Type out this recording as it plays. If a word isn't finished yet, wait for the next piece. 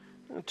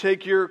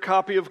Take your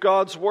copy of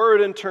God's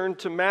Word and turn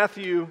to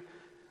Matthew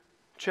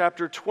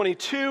chapter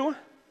 22.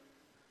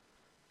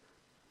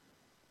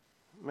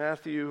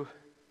 Matthew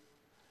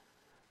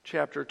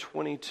chapter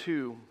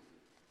 22.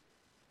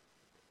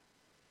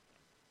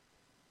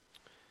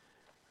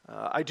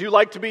 I do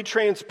like to be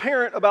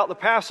transparent about the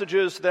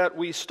passages that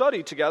we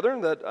study together,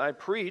 that I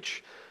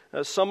preach.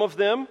 Some of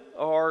them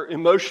are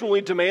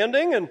emotionally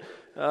demanding and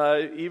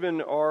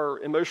even are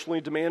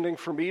emotionally demanding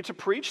for me to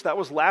preach. That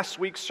was last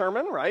week's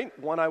sermon, right?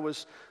 One I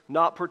was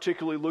not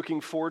particularly looking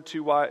forward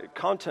to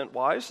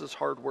content-wise, as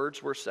hard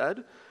words were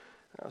said.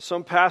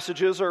 Some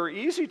passages are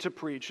easy to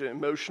preach.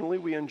 Emotionally,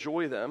 we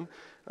enjoy them.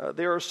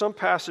 There are some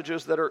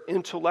passages that are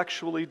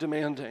intellectually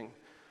demanding.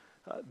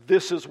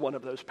 This is one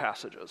of those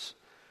passages.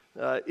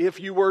 If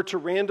you were to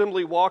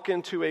randomly walk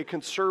into a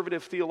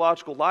conservative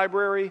theological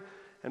library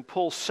and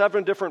pull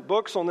 7 different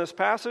books on this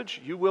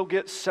passage, you will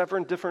get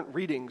 7 different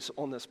readings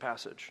on this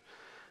passage.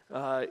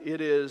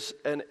 It is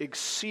an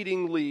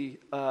exceedingly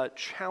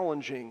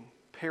challenging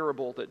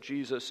parable that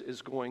Jesus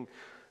is going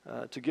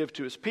to give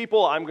to his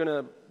people. I'm going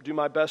to do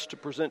my best to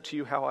present to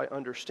you how I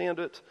understand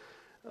it,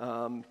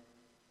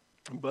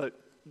 but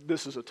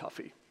this is a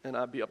toughie, and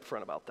I'll be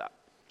upfront about that.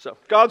 So,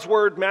 God's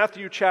Word,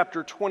 Matthew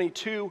chapter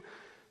 22,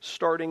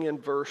 starting in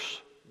verse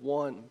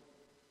 1.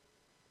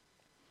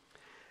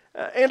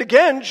 And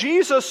again,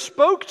 Jesus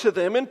spoke to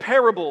them in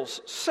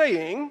parables,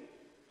 saying,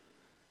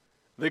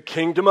 "The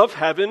kingdom of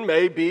heaven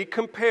may be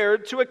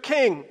compared to a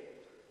king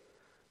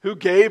who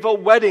gave a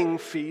wedding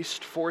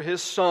feast for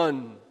his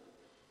son,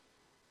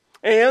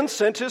 and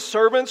sent his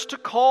servants to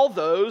call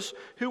those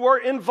who were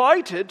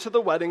invited to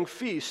the wedding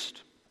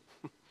feast.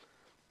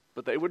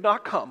 But they would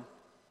not come.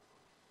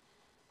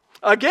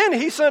 Again,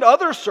 he sent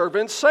other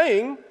servants,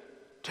 saying,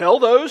 'Tell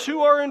those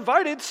who are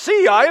invited,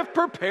 see, I have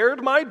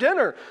prepared my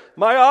dinner.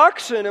 My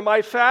oxen and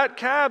my fat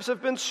calves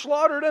have been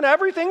slaughtered, and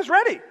everything's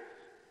ready.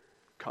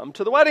 Come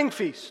to the wedding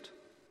feast.'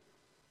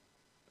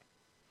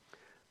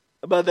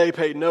 But they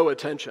paid no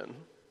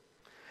attention,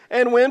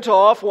 and went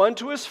off, one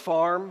to his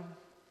farm,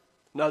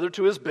 another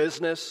to his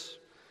business,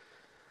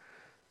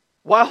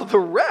 while the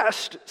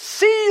rest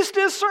seized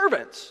his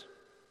servants,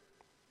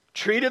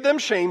 treated them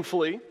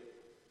shamefully,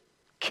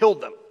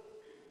 killed them.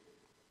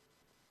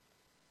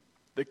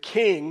 The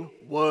king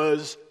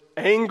was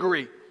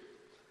angry,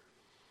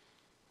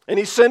 and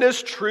he sent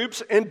his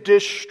troops and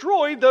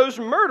destroyed those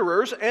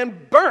murderers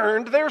and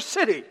burned their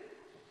city.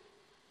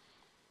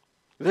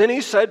 Then he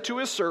said to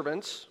his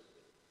servants,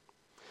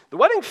 'The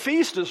wedding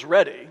feast is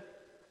ready,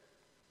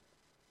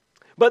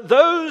 but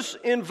those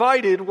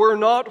invited were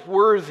not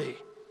worthy.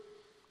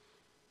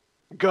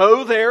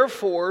 Go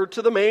therefore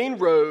to the main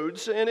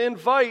roads and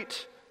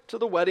invite to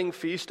the wedding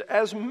feast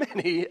as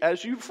many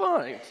as you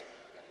find.'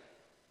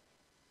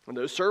 And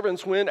those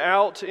servants went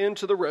out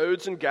into the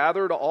roads and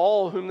gathered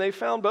all whom they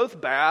found, both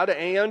bad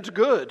and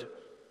good.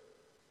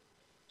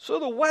 So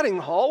the wedding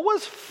hall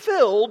was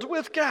filled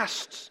with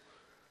guests.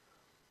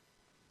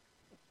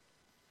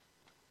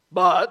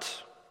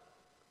 But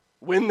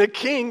when the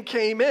king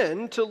came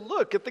in to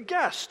look at the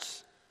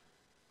guests,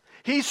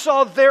 he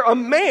saw there a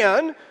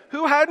man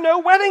who had no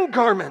wedding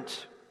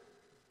garment.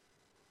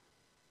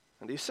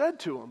 And he said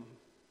to him,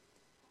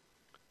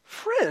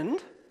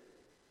 'Friend,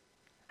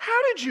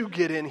 how did you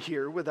get in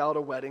here without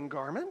a wedding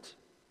garment?'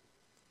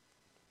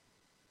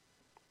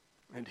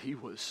 And he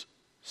was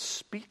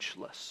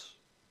speechless.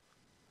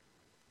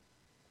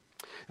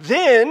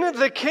 Then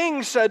the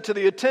king said to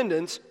the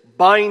attendants,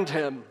 'Bind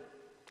him,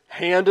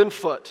 hand and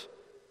foot,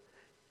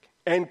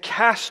 and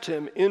cast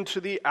him into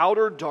the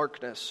outer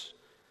darkness.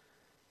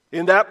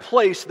 In that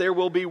place there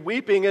will be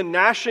weeping and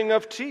gnashing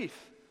of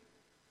teeth.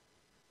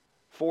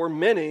 For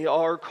many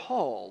are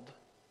called,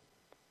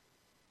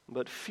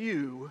 but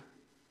few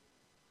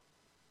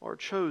are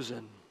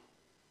chosen.'"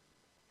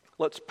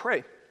 Let's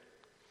pray.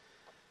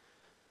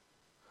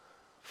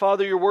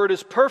 Father, your word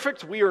is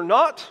perfect. We are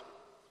not.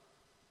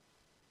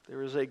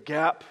 There is a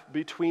gap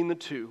between the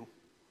two.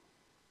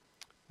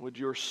 Would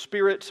your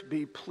Spirit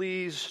be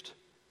pleased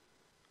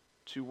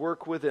to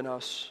work within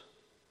us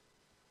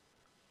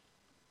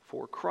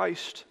for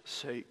Christ's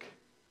sake.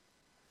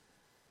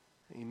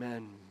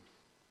 Amen.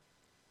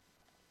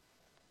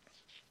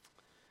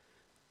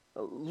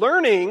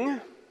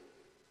 Learning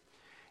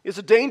is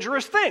a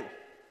dangerous thing.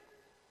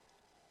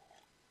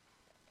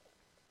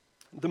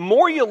 The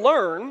more you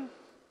learn,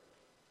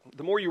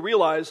 the more you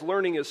realize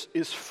learning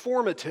is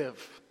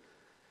formative.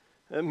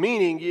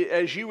 Meaning,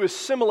 as you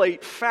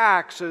assimilate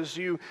facts, as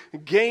you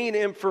gain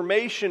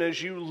information,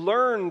 as you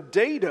learn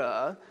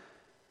data,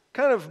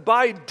 kind of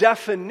by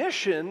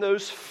definition,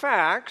 those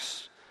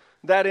facts,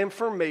 that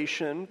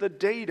information, the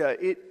data,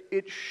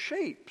 it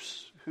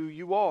shapes who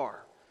you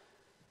are.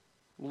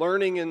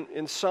 Learning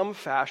in some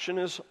fashion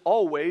is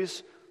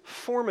always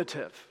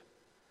formative.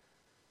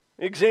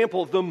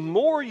 Example, the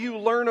more you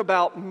learn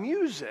about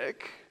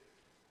music,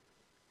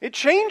 it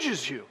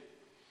changes you.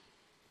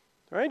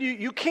 Right?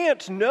 You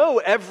can't know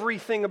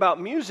everything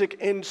about music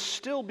and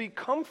still be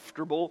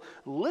comfortable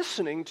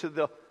listening to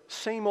the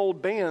same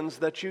old bands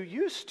that you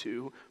used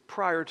to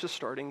prior to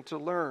starting to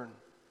learn.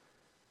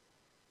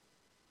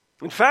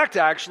 In fact,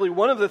 actually,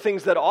 one of the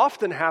things that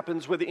often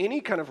happens with any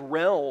kind of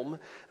realm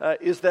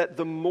is that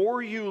the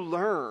more you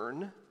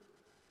learn,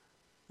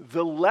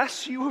 the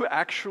less you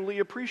actually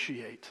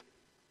appreciate.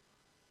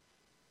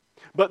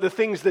 But the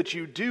things that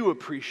you do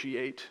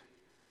appreciate,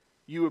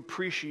 you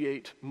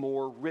appreciate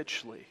more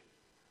richly.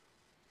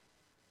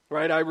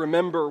 Right? I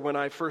remember when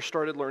I first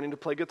started learning to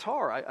play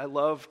guitar. I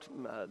loved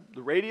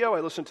the radio.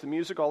 I listened to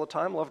music all the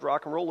time, loved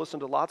rock and roll,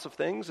 listened to lots of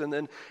things. And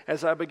then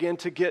as I began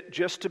to get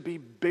just to be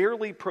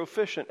barely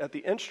proficient at the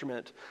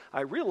instrument,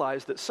 I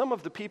realized that some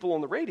of the people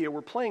on the radio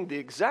were playing the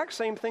exact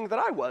same thing that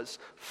I was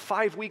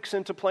 5 weeks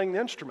into playing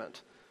the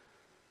instrument.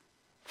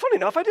 Funny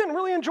enough, I didn't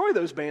really enjoy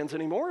those bands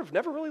anymore. I've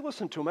never really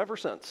listened to them ever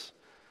since.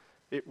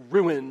 It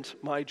ruined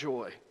my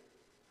joy.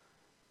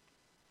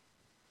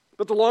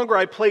 But the longer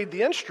I played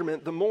the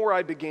instrument, the more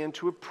I began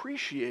to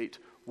appreciate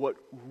what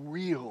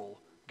real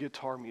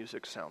guitar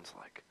music sounds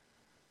like.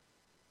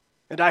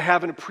 And I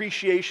have an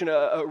appreciation,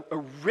 a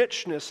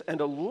richness,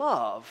 and a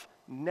love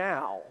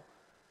now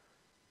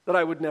that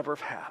I would never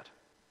have had.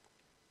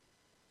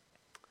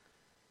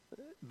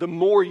 The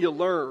more you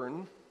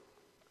learn,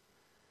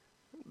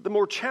 the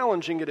more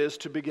challenging it is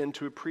to begin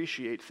to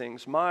appreciate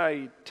things.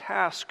 My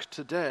task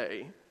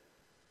today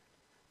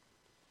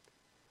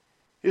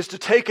is to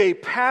take a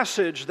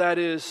passage that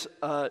is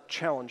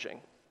challenging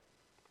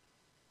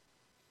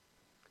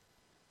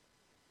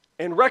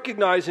and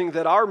recognizing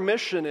that our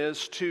mission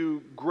is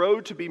to grow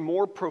to be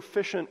more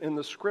proficient in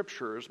the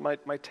Scriptures.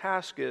 My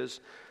task is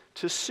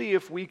to see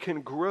if we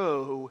can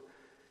grow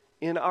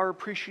in our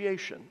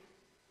appreciation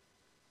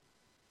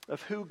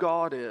of who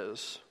God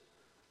is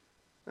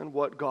and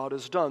what God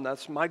has done.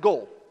 That's my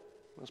goal.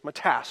 That's my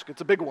task.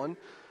 It's a big one.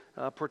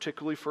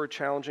 Particularly for a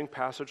challenging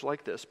passage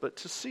like this, but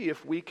to see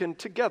if we can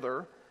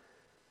together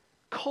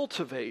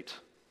cultivate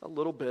a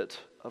little bit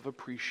of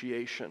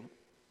appreciation.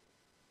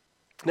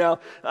 Now,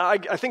 I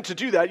think to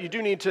do that, you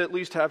do need to at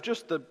least have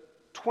just the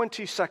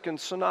 20-second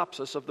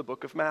synopsis of the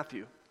book of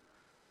Matthew.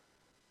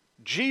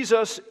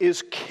 Jesus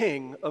is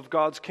king of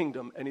God's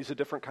kingdom, and he's a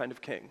different kind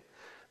of king.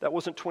 That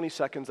wasn't 20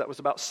 seconds, that was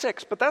about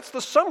 6, but that's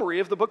the summary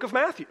of the book of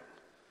Matthew.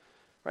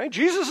 Right?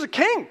 Jesus is a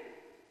king.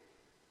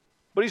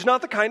 But he's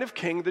not the kind of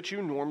king that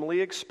you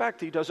normally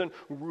expect. He doesn't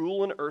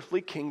rule an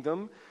earthly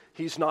kingdom.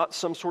 He's not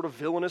some sort of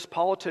villainous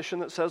politician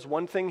that says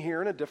one thing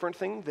here and a different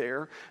thing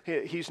there.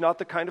 He's not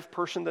the kind of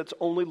person that's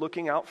only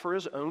looking out for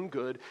his own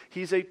good.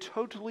 He's a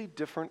totally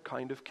different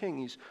kind of king.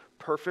 He's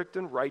perfect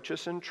and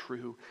righteous and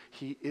true.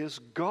 He is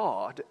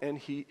God and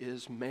he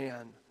is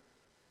man.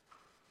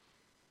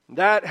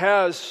 That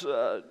has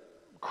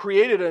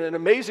created an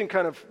amazing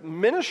kind of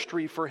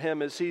ministry for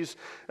him as he's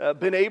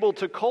been able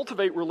to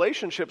cultivate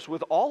relationships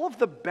with all of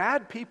the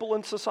bad people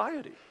in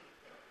society.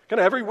 Kind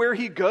of everywhere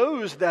he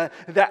goes, the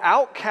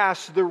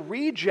outcasts, the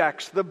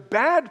rejects, the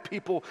bad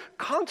people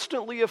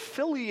constantly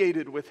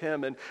affiliated with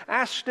him and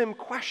asked him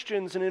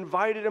questions and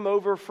invited him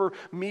over for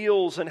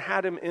meals and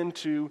had him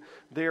into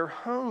their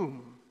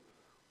home.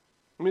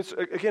 I mean, it's,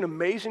 again,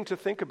 amazing to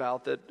think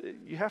about that.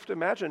 You have to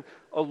imagine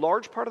a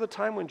large part of the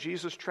time when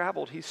Jesus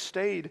traveled, he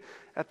stayed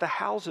at the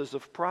houses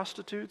of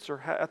prostitutes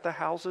or at the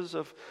houses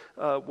of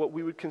what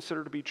we would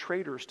consider to be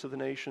traitors to the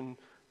nation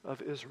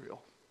of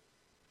Israel.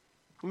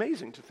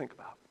 Amazing to think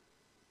about.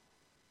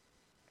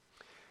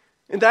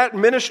 And that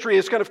ministry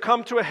has kind of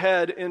come to a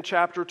head in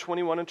chapter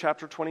 21 and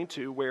chapter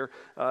 22, where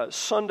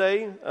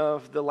Sunday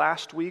of the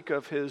last week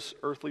of his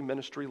earthly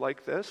ministry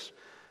like this,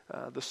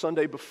 the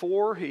Sunday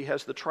before, he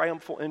has the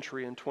triumphal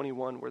entry in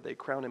 21 where they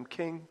crown him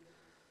king.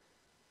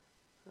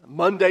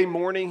 Monday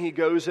morning, he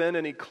goes in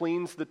and he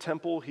cleans the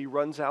temple. He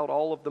runs out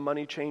all of the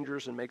money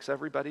changers and makes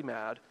everybody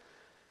mad.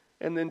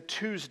 And then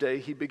Tuesday,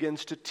 he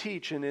begins to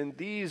teach. And in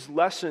these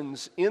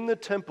lessons in the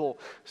temple,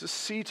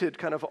 seated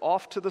kind of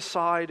off to the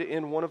side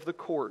in one of the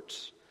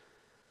courts,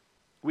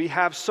 we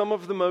have some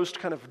of the most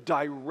kind of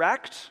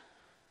direct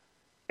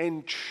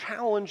and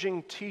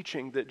challenging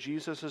teaching that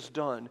Jesus has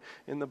done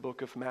in the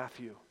book of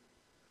Matthew.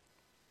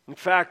 In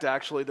fact,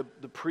 actually, the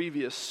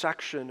previous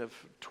section of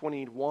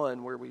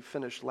 21, where we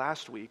finished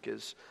last week,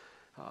 is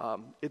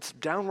it's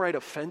downright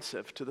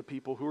offensive to the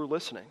people who are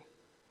listening.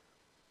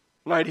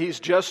 Right? He's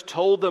just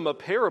told them a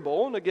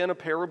parable, and again, a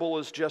parable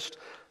is just,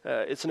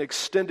 it's an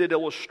extended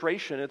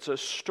illustration. It's a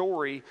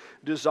story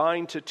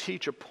designed to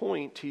teach a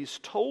point. He's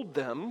told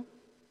them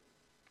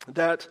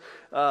that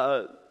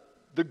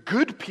the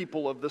good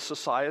people of the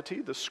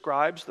society, the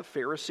scribes, the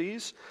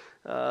Pharisees,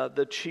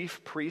 the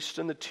chief priests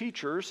and the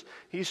teachers,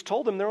 he's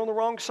told them they're on the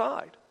wrong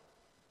side.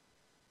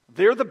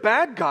 They're the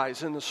bad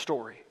guys in the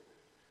story.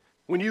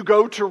 When you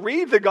go to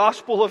read the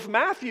Gospel of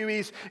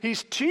Matthew,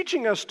 he's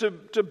teaching us to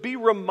be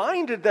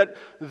reminded that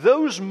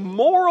those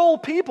moral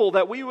people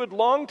that we would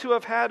long to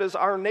have had as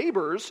our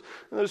neighbors,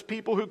 those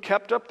people who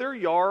kept up their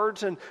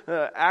yards and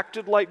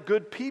acted like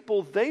good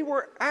people, they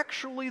were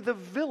actually the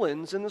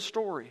villains in the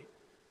story.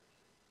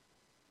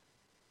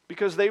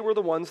 Because they were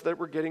the ones that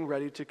were getting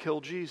ready to kill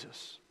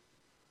Jesus.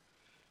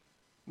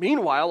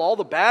 Meanwhile, all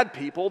the bad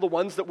people, the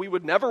ones that we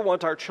would never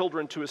want our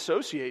children to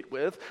associate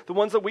with, the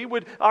ones that we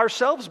would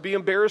ourselves be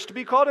embarrassed to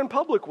be caught in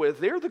public with,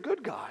 they're the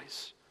good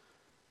guys.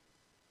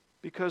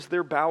 Because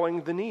they're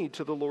bowing the knee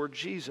to the Lord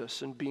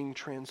Jesus and being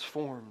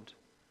transformed.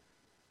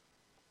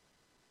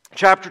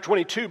 Chapter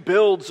 22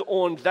 builds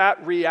on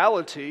that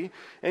reality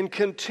and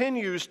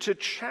continues to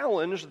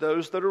challenge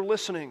those that are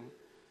listening.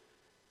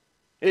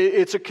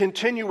 It's a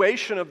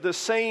continuation of the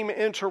same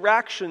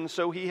interaction.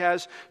 So he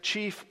has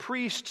chief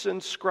priests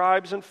and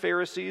scribes and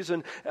Pharisees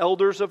and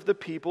elders of the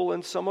people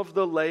and some of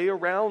the lay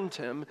around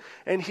him.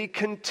 And he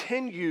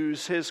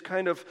continues his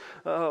kind of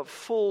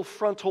full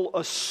frontal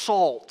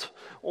assault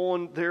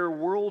on their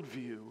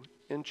worldview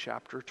in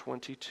chapter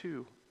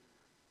 22.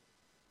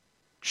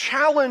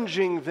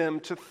 Challenging them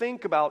to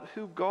think about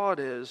who God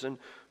is and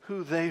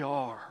who they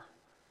are.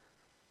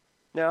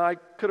 Now, I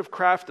could have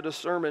crafted a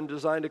sermon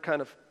designed to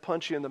kind of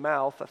punch you in the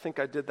mouth. I think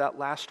I did that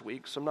last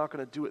week, so I'm not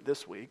going to do it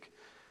this week.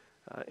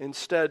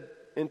 Instead,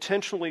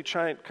 intentionally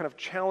kind of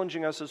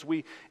challenging us as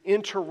we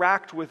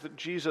interact with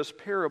Jesus'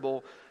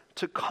 parable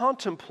to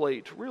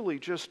contemplate really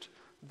just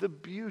the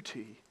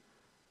beauty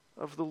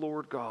of the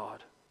Lord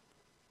God.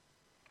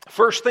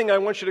 First thing I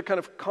want you to kind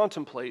of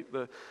contemplate,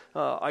 the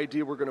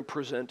idea we're going to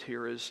present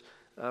here is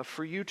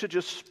for you to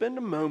just spend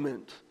a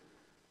moment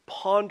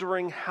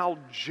pondering how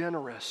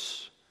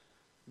generous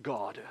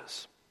God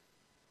is.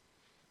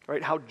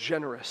 Right? How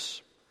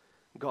generous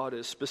God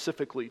is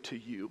specifically to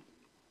you.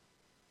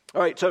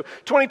 All right, so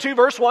 22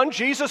 verse 1,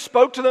 Jesus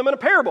spoke to them in a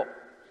parable,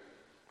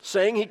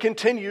 saying he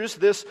continues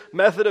this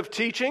method of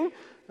teaching,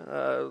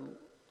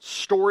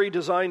 story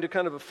designed to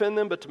kind of offend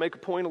them, but to make a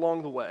point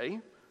along the way.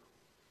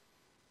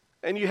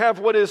 And you have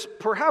what is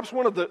perhaps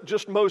one of the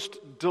just most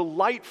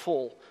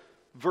delightful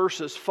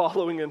verses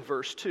following in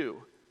verse 2.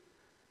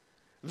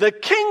 The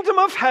kingdom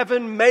of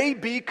heaven may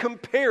be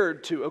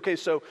compared to. Okay,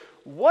 so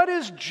what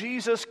is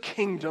Jesus'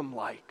 kingdom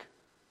like?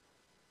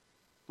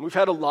 We've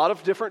had a lot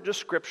of different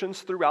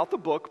descriptions throughout the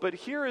book, but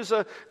here is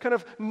a kind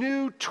of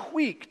new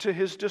tweak to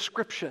his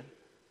description.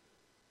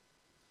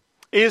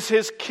 Is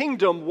his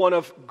kingdom one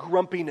of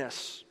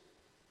grumpiness?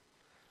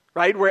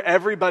 Right, where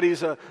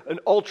everybody's an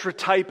ultra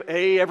type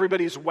A,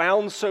 everybody's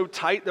wound so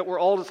tight that we're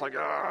all just like,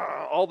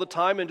 all the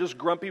time and just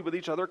grumpy with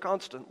each other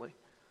constantly.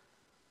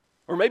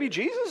 Or maybe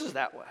Jesus is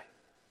that way.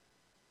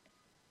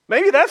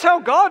 Maybe that's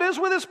how God is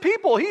with his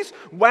people. He's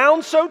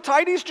wound so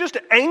tight, he's just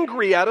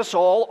angry at us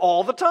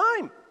all the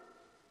time.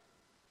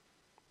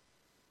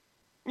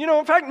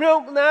 In fact,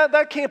 no,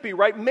 that can't be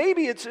right.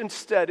 Maybe it's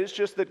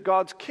just that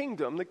God's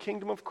kingdom, the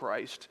kingdom of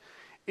Christ,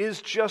 is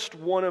just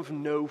one of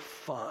no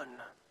fun.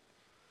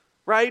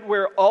 Right?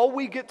 Where all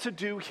we get to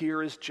do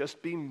here is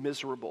just be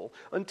miserable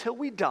until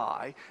we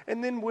die,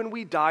 and then when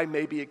we die,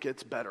 maybe it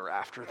gets better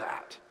after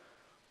that.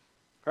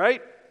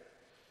 Right?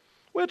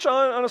 Which,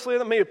 honestly,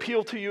 that may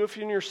appeal to you if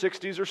you're in your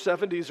 60s or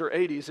 70s or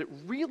 80s. It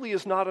really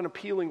is not an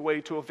appealing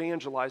way to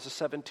evangelize a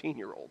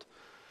 17-year-old.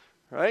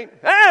 Right?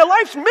 Hey,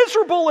 life's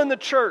miserable in the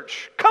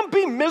church. Come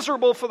be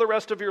miserable for the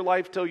rest of your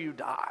life till you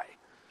die.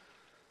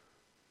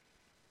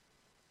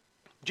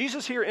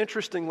 Jesus here,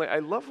 interestingly, I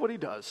love what he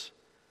does.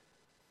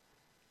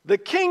 The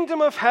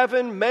kingdom of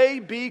heaven may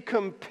be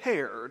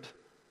compared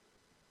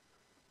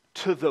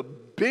to the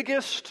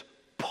biggest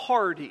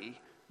party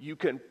you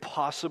can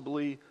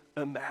possibly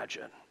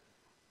imagine.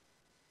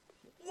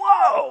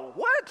 Whoa,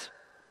 what?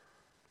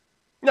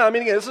 Now,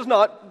 again, this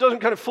doesn't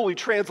kind of fully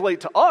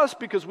translate to us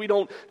because we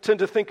don't tend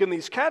to think in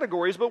these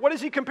categories, but what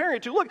is he comparing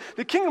it to? Look,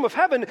 the kingdom of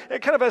heaven,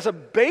 it kind of has a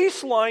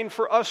baseline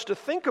for us to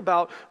think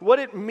about what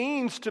it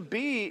means to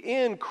be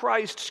in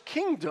Christ's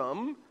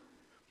kingdom.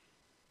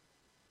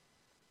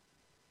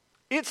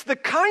 It's the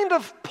kind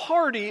of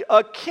party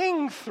a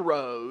king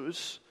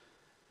throws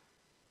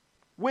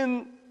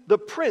when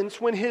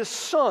his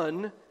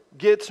son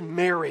gets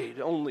married,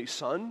 only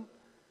son.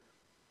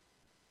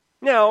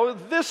 Now,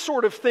 this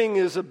sort of thing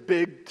is a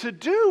big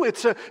to-do.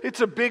 It's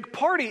a big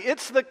party.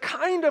 It's the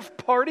kind of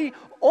party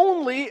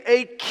only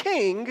a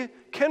king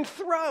can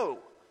throw.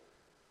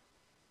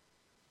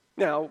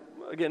 Now,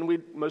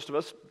 again, most of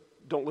us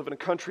don't live in a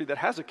country that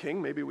has a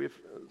king. Maybe we have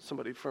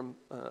somebody from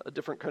a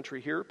different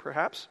country here,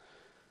 perhaps.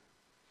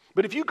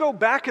 But if you go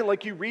back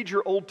and you read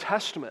your Old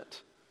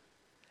Testament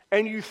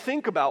and you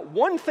think about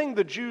one thing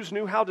the Jews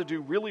knew how to do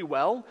really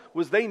well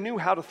was they knew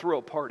how to throw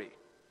a party.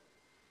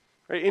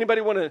 Right?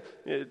 Anybody want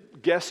to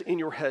guess in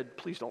your head?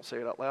 Please don't say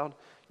it out loud.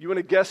 You want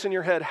to guess in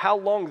your head how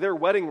long their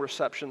wedding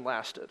reception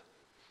lasted?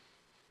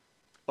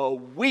 A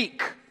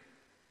week.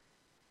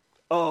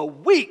 A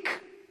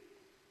week.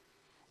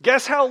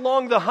 Guess how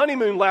long the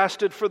honeymoon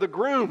lasted for the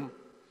groom?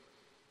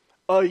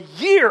 A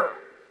year.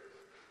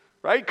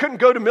 Right? Couldn't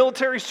go to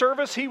military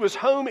service. He was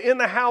home in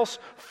the house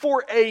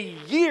for a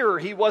year.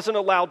 He wasn't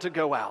allowed to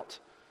go out.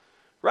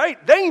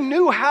 Right? They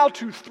knew how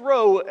to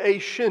throw a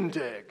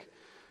shindig.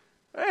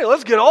 Hey,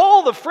 let's get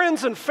all the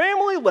friends and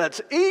family.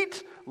 Let's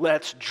eat.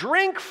 Let's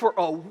drink. For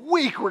a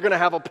week, we're going to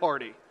have a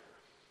party.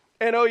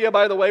 And oh yeah,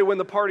 by the way, when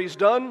the party's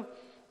done,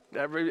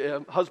 every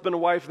husband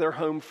and wife, they're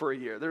home for a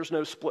year. There's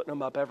no splitting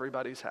them up.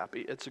 Everybody's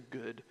happy. It's a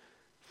good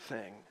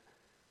thing.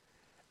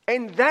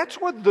 And that's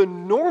what the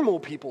normal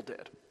people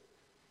did.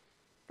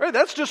 Right?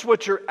 That's just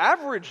what your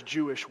average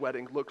Jewish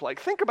wedding looked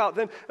like. Think about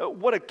then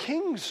what a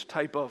king's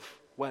type of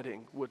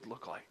wedding would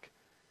look like.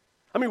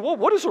 I mean,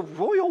 what does a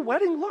royal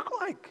wedding look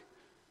like?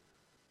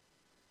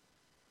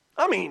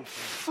 I mean,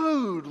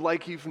 food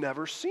like you've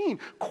never seen.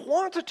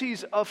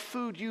 Quantities of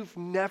food you've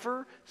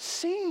never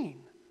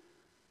seen.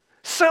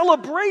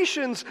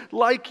 Celebrations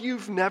like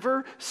you've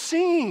never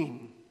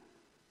seen.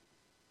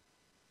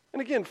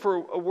 And again, for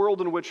a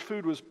world in which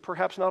food was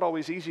perhaps not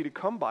always easy to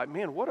come by,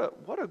 man, what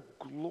a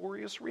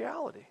glorious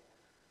reality.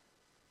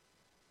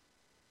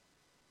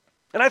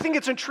 And I think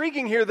it's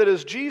intriguing here that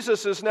as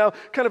Jesus is now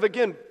kind of,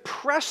 again,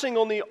 pressing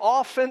on the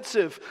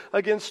offensive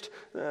against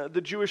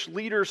the Jewish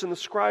leaders and the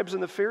scribes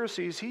and the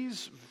Pharisees,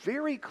 he's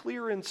very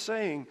clear in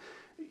saying,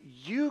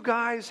 you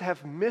guys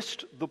have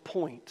missed the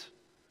point.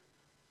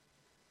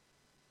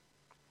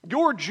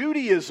 Your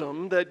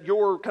Judaism that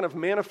you're kind of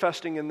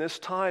manifesting in this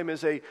time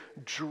is a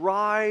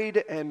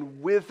dried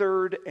and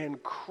withered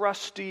and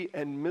crusty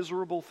and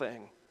miserable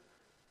thing.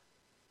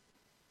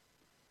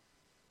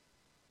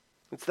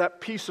 It's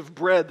that piece of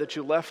bread that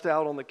you left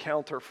out on the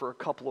counter for a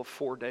couple of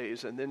 4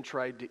 days and then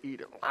tried to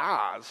eat it.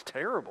 It's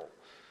terrible.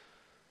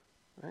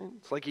 Right?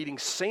 It's like eating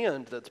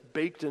sand that's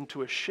baked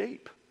into a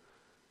shape.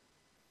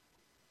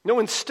 No,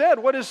 instead,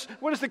 what is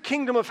the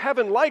kingdom of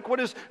heaven like?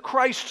 What is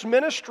Christ's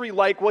ministry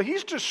like? Well,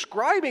 he's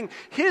describing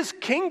his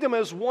kingdom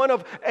as one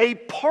of a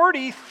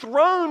party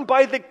thrown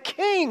by the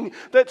king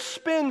that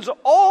spends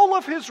all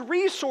of his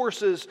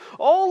resources,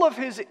 all of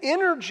his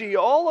energy,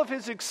 all of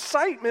his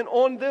excitement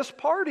on this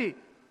party.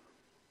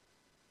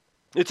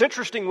 It's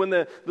interesting when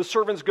the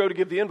servants go to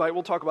give the invite,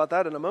 we'll talk about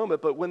that in a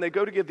moment, but when they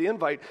go to give the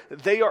invite,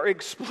 they are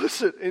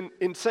explicit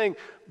in saying,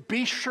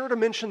 be sure to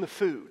mention the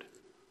food.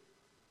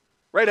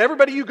 Right?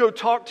 Everybody you go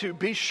talk to,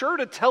 be sure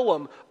to tell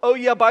them, oh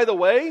yeah, by the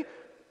way,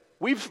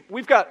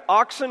 we've got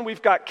oxen,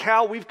 we've got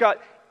cow,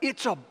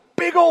 it's a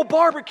big old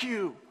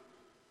barbecue.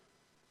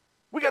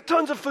 We got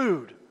tons of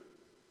food.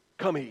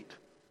 Come eat.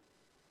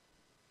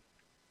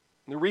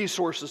 The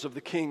resources of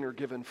the king are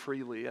given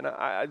freely. And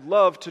I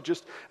love to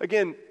just,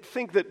 again,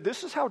 think that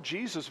this is how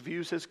Jesus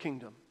views his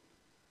kingdom.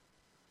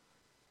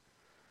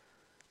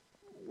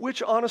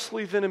 Which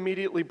honestly then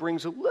immediately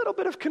brings a little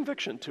bit of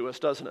conviction to us,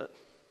 doesn't it?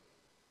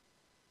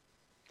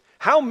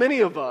 How many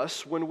of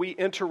us, when we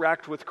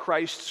interact with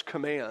Christ's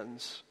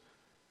commands,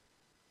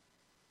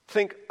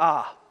 think,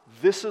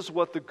 this is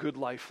what the good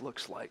life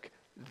looks like.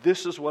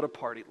 This is what a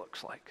party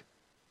looks like.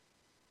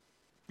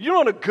 You know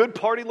what a good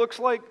party looks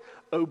like?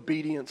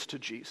 Obedience to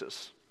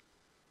Jesus.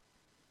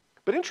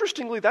 But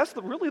interestingly, that's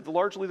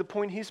largely the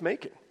point he's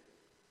making.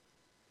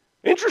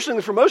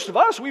 Interestingly, for most of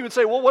us, we would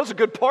say, well, what does a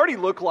good party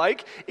look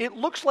like? It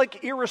looks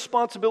like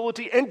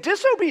irresponsibility and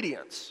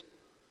disobedience.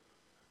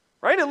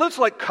 Right? It looks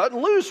like cutting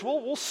loose.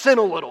 We'll sin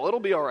a little. It'll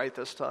be all right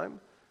this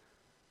time.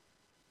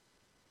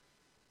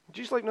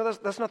 Jesus is like, no,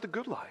 that's not the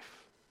good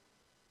life.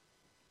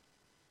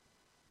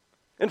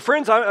 And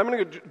friends, I'm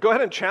going to go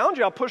ahead and challenge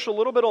you. I'll push a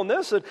little bit on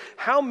this. And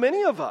how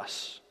many of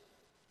us,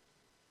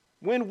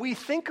 when we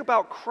think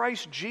about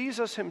Christ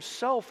Jesus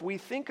himself, we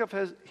think of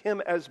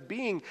him as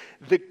being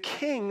the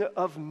king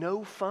of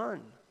no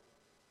fun.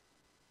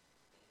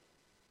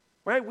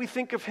 Right? We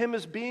think of him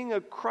as being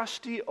a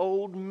crusty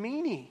old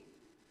meanie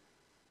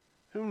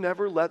who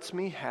never lets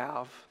me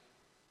have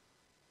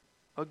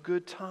a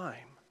good time.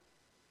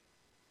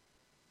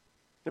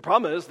 The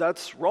problem is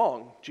that's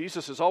wrong.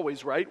 Jesus is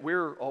always right.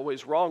 We're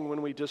always wrong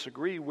when we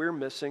disagree. We're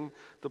missing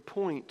the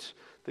point.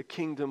 The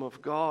kingdom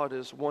of God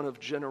is one of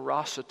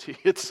generosity.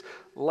 It's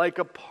like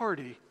a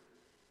party.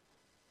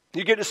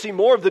 You get to see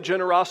more of the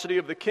generosity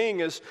of the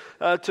king as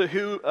to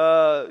who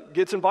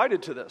gets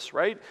invited to this,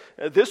 right?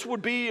 This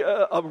would be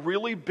a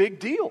really big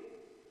deal.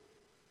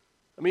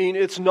 I mean,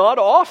 it's not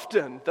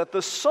often that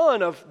the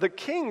son of the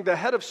king, the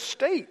head of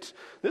state,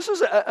 this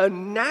is a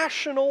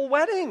national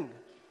wedding.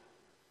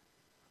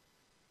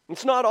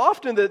 It's not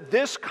often that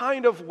this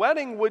kind of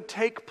wedding would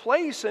take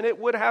place, and it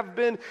would have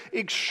been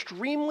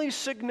extremely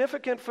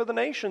significant for the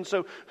nation.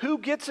 So who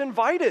gets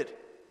invited?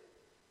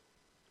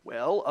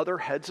 Well, other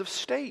heads of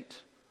state,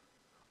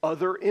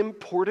 other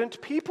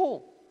important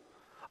people,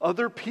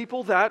 other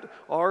people that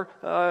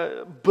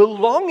are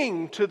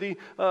belonging to the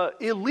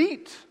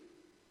elite.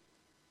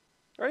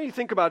 Right? You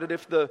think about it,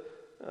 if the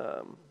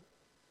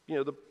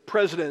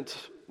president,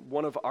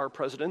 one of our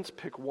presidents,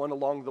 pick one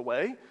along the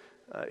way,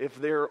 if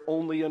their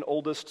only an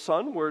oldest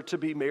son were to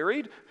be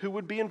married, who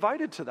would be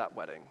invited to that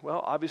wedding?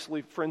 Well,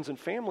 obviously friends and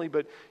family,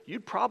 but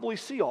you'd probably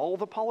see all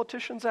the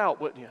politicians out,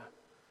 wouldn't you?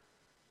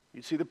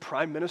 You'd see the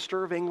Prime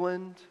Minister of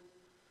England.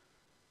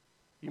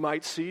 You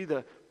might see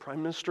the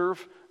Prime Minister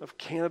of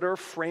Canada or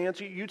France.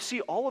 You'd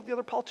see all of the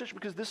other politicians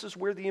because this is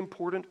where the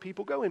important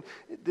people go. And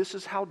this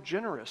is how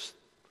generous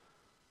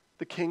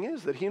the king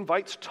is, that he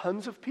invites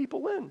tons of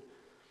people in.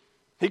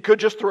 He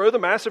could just throw the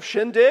massive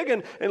shindig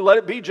and let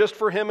it be just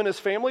for him and his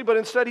family, but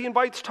instead he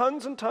invites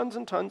tons and tons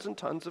and tons and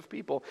tons of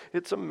people.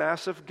 It's a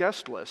massive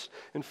guest list.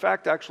 In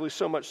fact, actually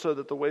so much so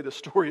that the way the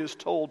story is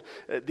told,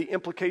 the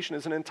implication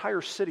is an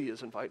entire city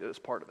is invited as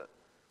part of it.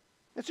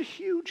 It's a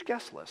huge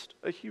guest list,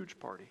 a huge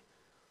party.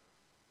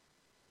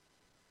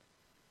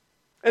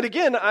 And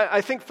again,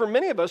 I think for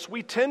many of us,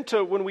 we tend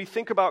to, when we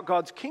think about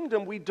God's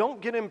kingdom, we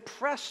don't get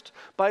impressed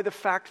by the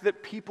fact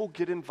that people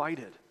get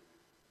invited.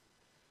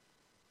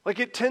 Like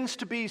it tends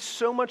to be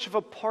so much of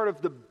a part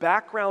of the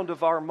background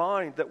of our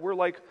mind that we're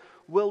like,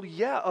 well,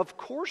 yeah, of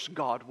course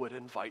God would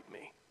invite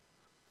me.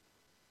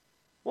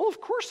 Well,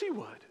 of course he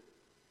would.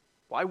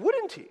 Why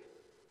wouldn't he?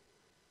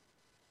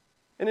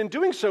 And in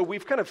doing so,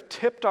 we've kind of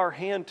tipped our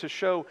hand to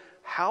show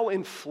how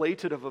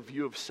inflated of a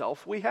view of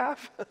self we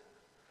have.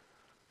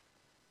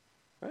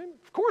 Right?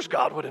 Of course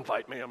God would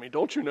invite me. I mean,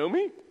 don't you know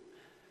me?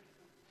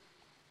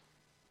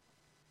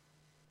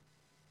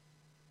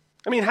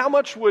 I mean, how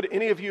much would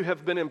any of you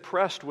have been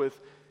impressed with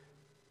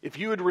if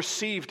you had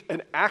received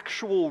an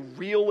actual,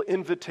 real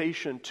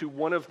invitation to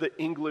one of the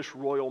English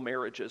royal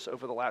marriages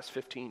over the last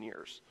 15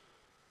 years?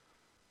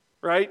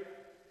 Right?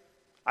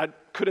 I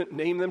couldn't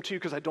name them to you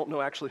because I don't know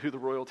actually who the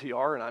royalty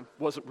are, and I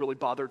wasn't really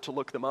bothered to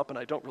look them up, and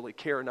I don't really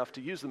care enough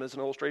to use them as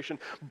an illustration.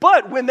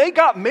 But when they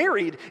got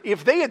married,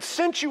 if they had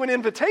sent you an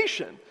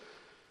invitation,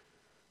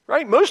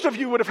 right, most of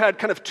you would have had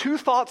kind of two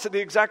thoughts at the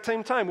exact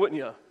same time, wouldn't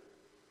you?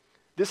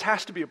 This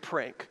has to be a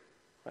prank.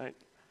 Right?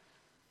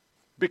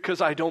 Because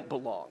I don't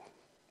belong.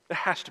 It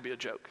has to be a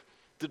joke.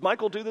 Did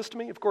Michael do this to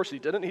me? Of course he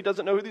didn't. He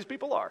doesn't know who these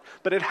people are.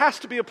 But it has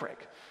to be a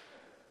prank.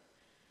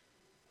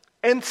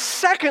 And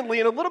secondly,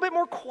 and a little bit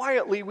more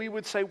quietly, we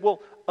would say,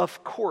 well,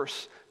 of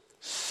course,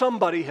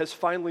 somebody has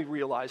finally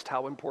realized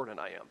how important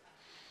I am.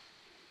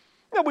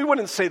 Now, we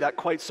wouldn't say that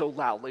quite so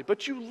loudly,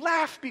 but you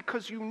laugh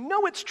because you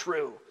know it's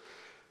true.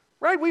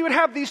 Right? We would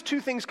have these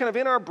two things kind of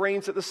in our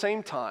brains at the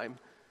same time.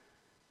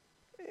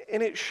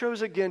 And it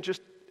shows again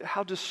just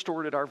how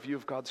distorted our view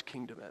of God's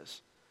kingdom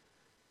is.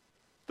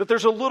 That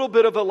there's a little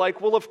bit of a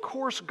like, well, of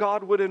course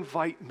God would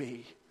invite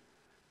me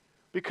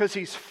because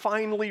he's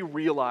finally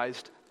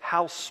realized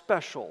how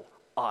special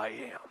I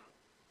am.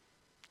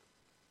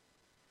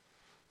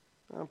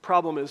 The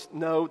problem is,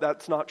 no,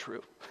 that's not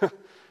true.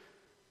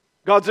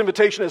 God's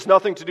invitation has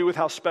nothing to do with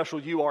how special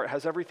you are. It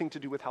has everything to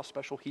do with how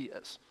special he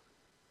is.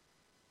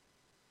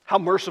 How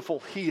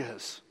merciful he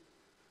is.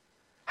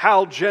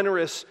 How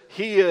generous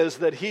he is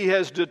that he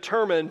has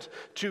determined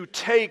to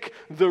take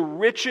the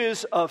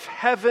riches of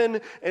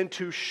heaven and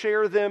to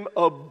share them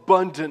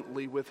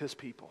abundantly with his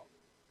people.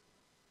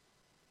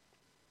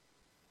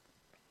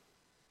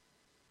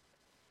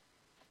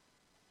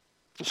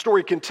 The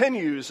story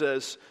continues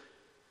as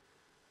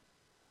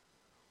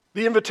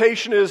the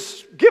invitation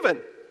is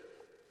given.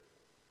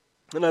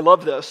 And I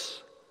love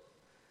this.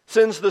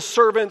 Sends the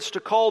servants to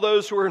call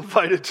those who are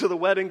invited to the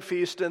wedding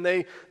feast, and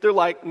they're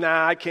like,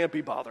 nah, I can't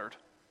be bothered.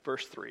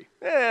 Verse 3.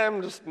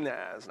 It's not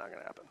going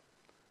to happen.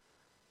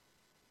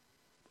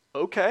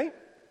 Okay.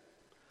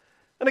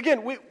 And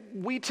again,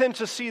 we tend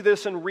to see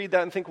this and read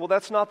that and think, well,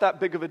 that's not that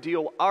big of a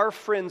deal. Our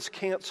friends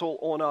cancel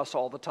on us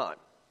all the time.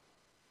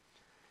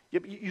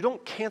 You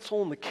don't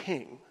cancel on the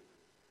king.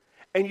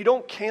 And you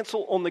don't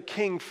cancel on the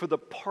king for the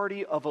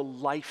party of a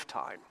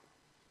lifetime.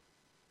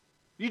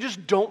 You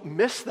just don't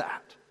miss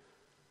that.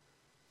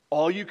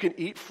 All you can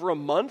eat for a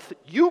month,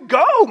 you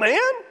go, man.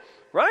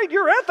 Right?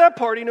 You're at that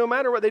party no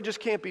matter what. They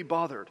just can't be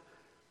bothered.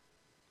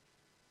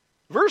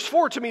 Verse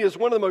 4 to me is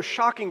one of the most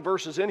shocking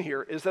verses in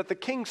here, is that the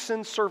king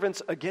sends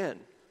servants again.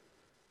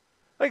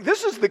 Like,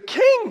 this is the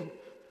king.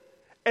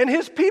 And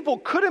his people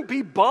couldn't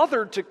be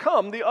bothered to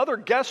come. The other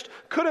guests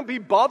couldn't be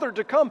bothered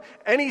to come.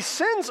 And he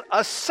sends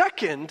a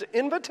second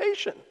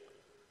invitation.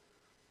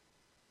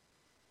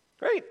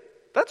 Right?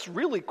 That's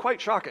really quite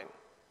shocking.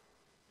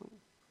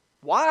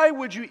 Why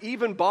would you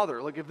even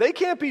bother? Like, if they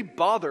can't be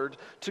bothered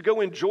to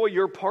go enjoy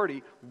your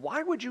party,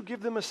 why would you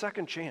give them a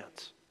second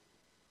chance?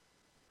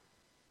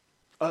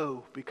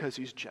 Oh, because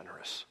he's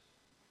generous.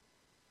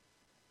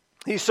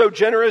 He's so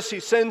generous, he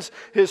sends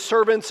his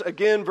servants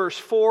again, verse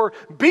 4,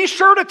 be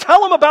sure to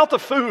tell them about the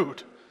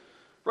food.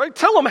 Right?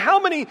 Tell them how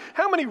many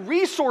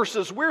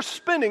resources we're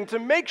spending to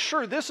make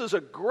sure this is a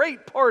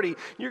great party.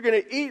 You're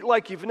going to eat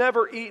like you've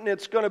never eaten.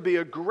 It's going to be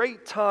a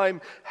great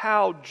time.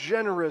 How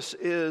generous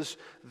is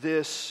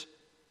this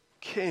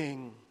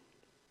king?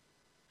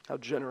 How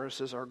generous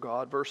is our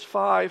God? Verse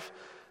 5,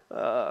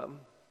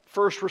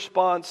 first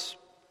response,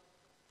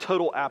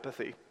 total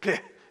apathy.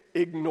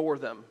 Ignore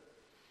them,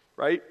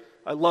 right?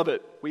 I love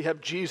it. We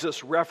have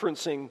Jesus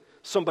referencing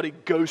somebody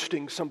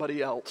ghosting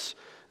somebody else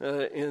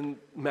in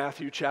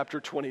Matthew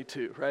chapter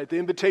 22, right? The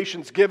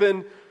invitation's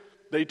given.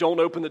 They don't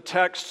open the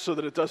text so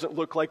that it doesn't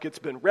look like it's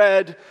been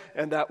read,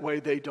 and that way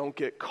they don't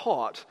get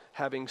caught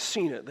having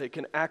seen it. They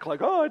can act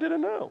like, oh, I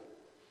didn't know.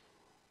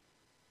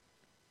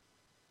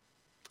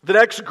 The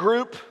next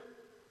group,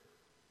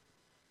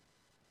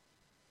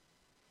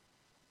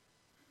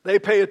 they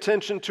pay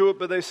attention to it,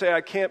 but they say,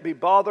 I can't be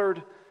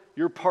bothered.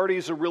 Your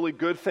party's a really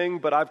good thing,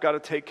 but I've got to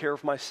take care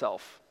of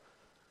myself.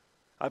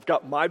 I've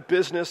got my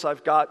business,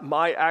 I've got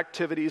my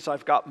activities,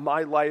 I've got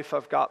my life,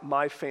 I've got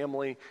my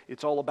family.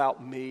 It's all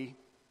about me.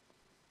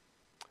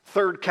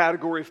 Third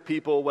category of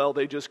people, well,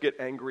 they just get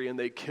angry and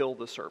they kill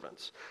the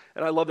servants.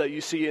 And I love that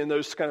you see in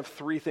those kind of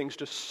three things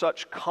just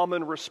such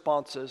common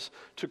responses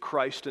to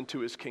Christ and to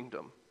his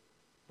kingdom,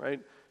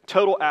 right?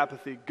 Total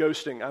apathy,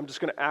 ghosting. I'm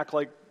just going to act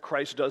like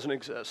Christ doesn't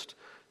exist.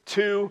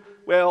 2,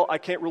 well, I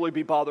can't really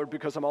be bothered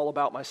because I'm all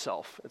about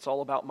myself. It's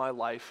all about my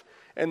life.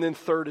 And then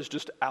third is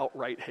just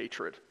outright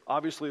hatred.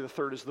 Obviously, the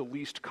third is the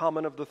least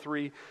common of the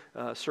three.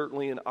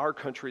 Certainly in our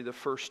country, the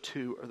first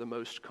two are the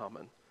most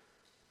common.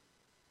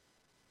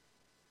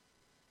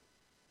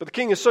 But the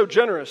king is so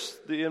generous,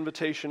 the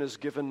invitation is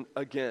given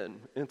again.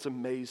 It's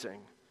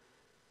amazing.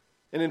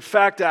 And in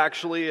fact,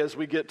 actually, as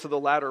we get to the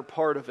latter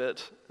part of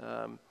it,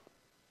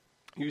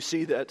 you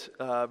see that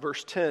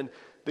verse 10,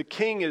 the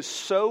king is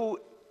so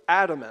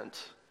adamant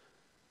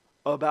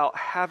about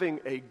having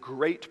a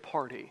great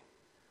party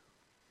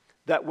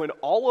that when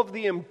all of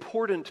the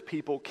important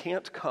people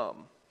can't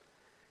come,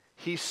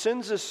 he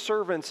sends his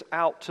servants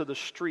out to the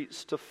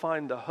streets to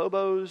find the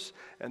hobos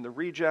and the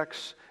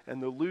rejects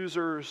and the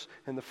losers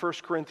and the 1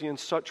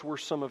 Corinthians, such were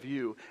some of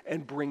you,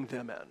 and bring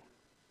them in.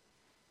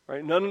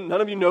 Right? None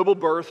of you noble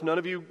birth, none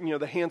of you,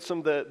 the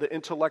handsome, the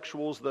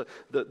intellectuals,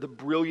 the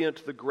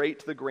brilliant, the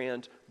great, the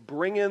grand.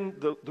 Bring in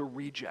the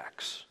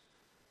rejects,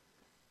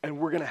 and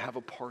we're going to have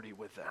a party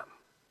with them.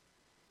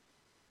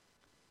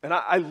 And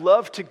I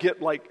love to get,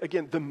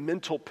 again, the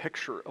mental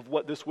picture of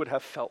what this would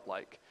have felt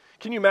like.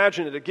 Can you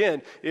imagine it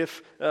again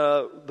if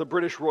the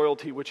British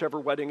royalty, whichever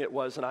wedding it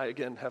was, and I,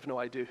 again, have no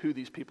idea who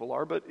these people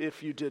are, but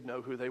if you did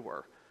know who they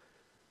were.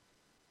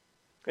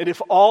 And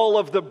if all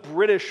of the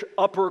British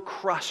upper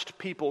crust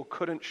people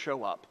couldn't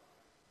show up.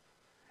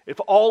 If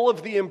all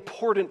of the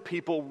important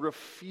people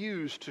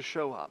refused to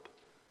show up.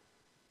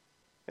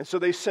 And so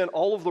they sent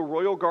all of the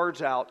royal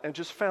guards out and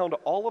just found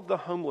all of the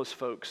homeless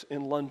folks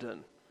in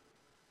London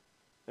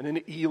and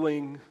in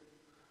Ealing,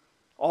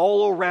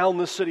 all around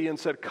the city, and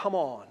said, come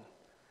on,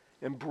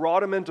 and brought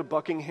them into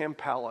Buckingham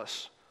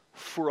Palace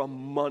for a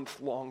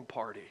month-long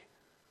party.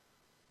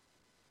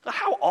 Now,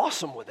 how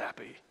awesome would that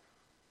be?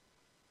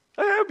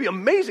 That would be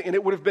amazing. And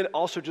it would have been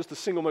also just the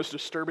single most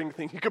disturbing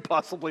thing you could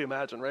possibly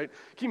imagine, right?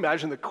 Can you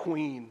imagine the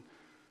Queen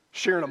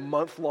sharing a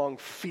month-long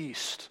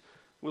feast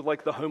with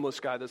the homeless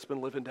guy that's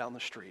been living down the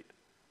street?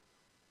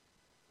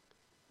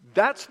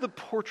 That's the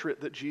portrait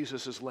that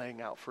Jesus is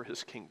laying out for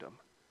his kingdom.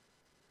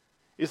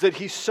 Is that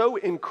he's so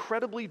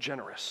incredibly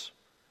generous,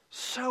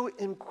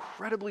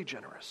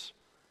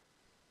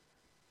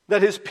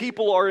 that his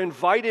people are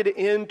invited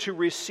in to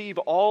receive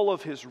all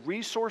of his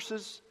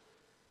resources.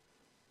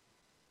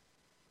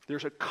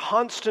 There's a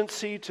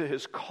constancy to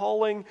his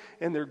calling,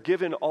 and they're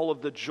given all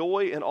of the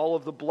joy and all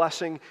of the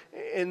blessing,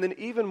 and then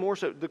even more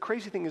so, the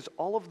crazy thing is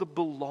all of the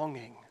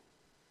belonging.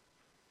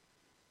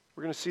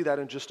 We're going to see that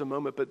in just a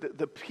moment, but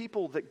the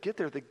people that get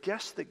there, the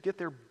guests that get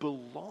there,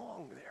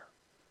 belong there.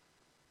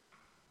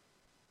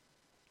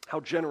 How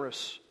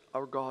generous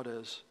our God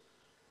is.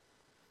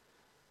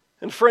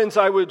 And friends,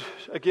 I would,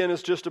 again,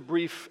 as just a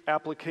brief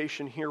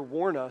application here,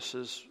 warn us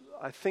as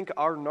I think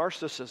our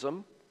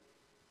narcissism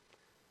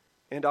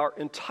and our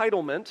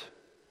entitlement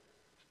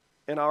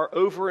and our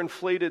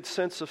overinflated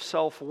sense of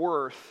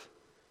self-worth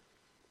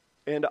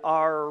and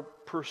our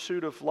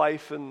pursuit of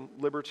life and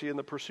liberty and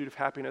the pursuit of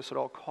happiness at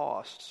all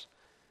costs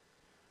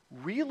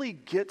really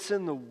gets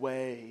in the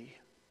way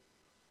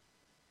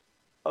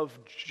of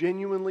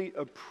genuinely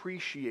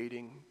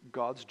appreciating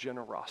God's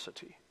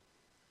generosity.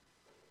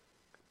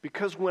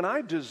 Because when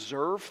I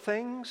deserve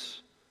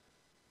things,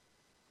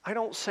 I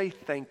don't say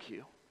thank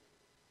you.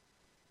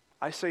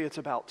 I say it's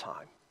about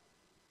time.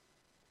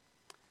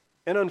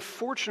 And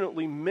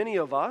unfortunately, many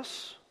of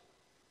us,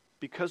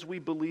 because we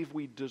believe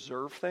we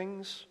deserve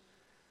things,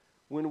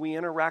 when we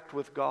interact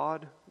with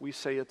God, we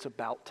say it's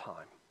about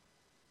time,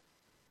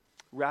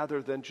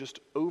 rather than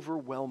just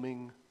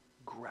overwhelming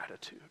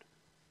gratitude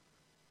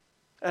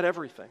at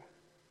everything.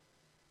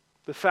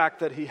 The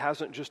fact that he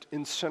hasn't just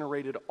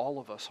incinerated all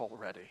of us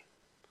already.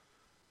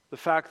 The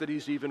fact that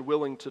he's even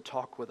willing to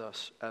talk with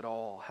us at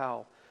all.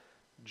 How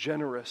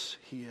generous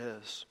he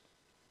is.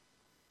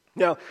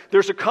 Now,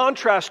 there's a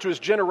contrast to his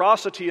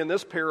generosity in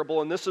this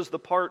parable, and this is the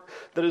part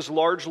that is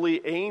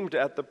largely aimed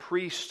at the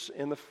priests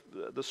and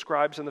the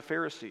scribes and the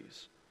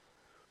Pharisees.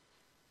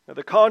 Now,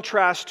 the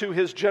contrast to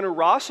his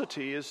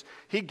generosity is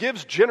he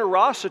gives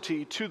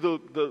generosity to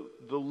the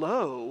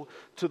low,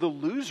 to the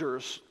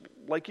losers,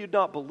 like you'd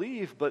not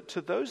believe, but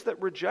to those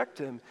that reject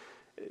him,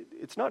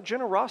 it's not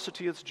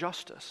generosity, it's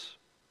justice.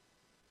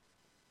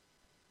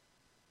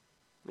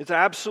 It's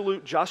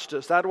absolute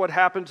justice. That's what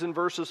happens in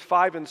verses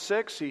 5 and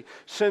 6. He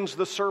sends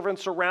the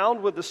servants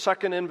around with the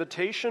second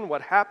invitation.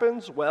 What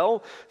happens?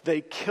 Well,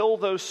 they kill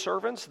those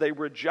servants. They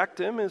reject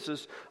him. This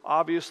is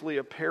obviously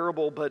a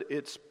parable, but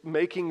it's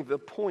making the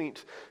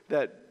point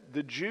that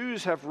the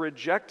Jews have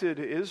rejected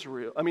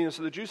Israel.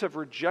 So the Jews have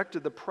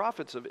rejected the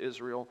prophets of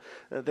Israel.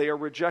 They are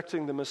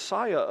rejecting the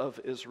Messiah of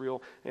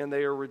Israel, and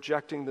they are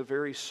rejecting the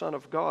very Son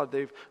of God.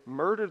 They've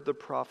murdered the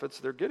prophets.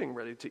 They're getting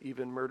ready to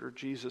even murder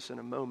Jesus in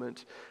a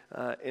moment.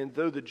 And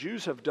though the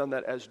Jews have done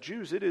that as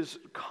Jews, it is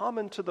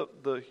common to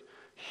the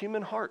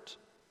human heart.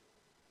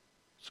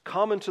 It's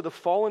common to the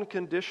fallen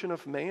condition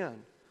of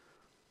man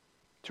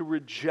to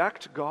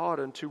reject God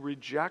and to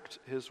reject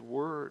His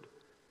Word.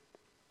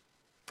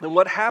 And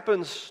what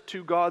happens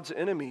to God's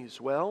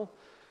enemies? Well,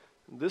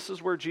 this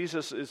is where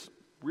Jesus is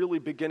really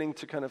beginning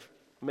to kind of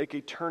make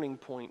a turning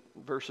point.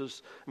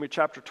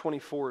 Chapter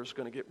 24 is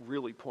going to get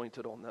really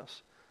pointed on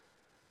this.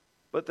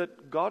 But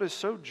that God is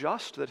so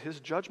just that His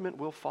judgment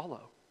will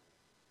follow.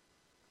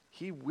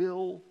 He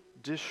will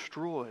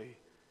destroy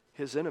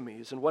His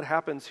enemies. And what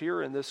happens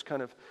here in this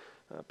kind of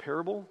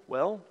parable?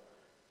 Well,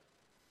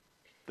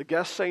 the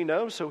guests say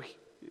no, so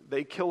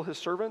they kill His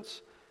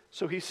servants.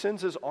 So He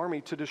sends His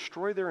army to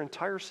destroy their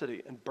entire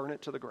city and burn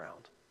it to the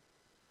ground.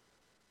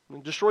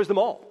 And destroys them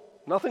all.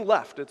 Nothing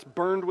left. It's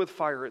burned with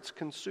fire. It's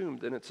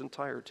consumed in its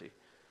entirety.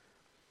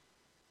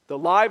 The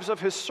lives of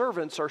His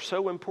servants are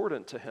so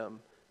important to Him,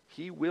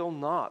 He will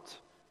not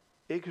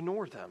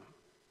ignore them.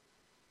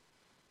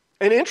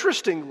 And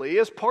interestingly,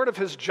 as part of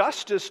His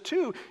justice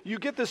too, you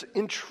get this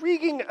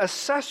intriguing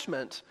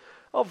assessment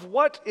of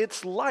what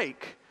it's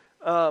like,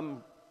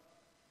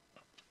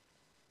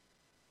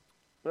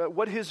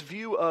 what His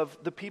view of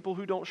the people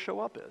who don't show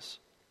up is.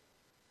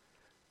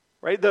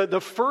 Right?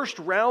 The first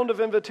round of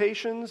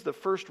invitations, the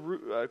first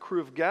crew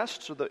of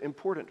guests are the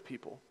important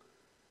people.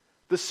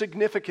 The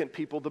significant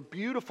people, the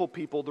beautiful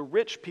people, the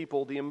rich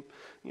people,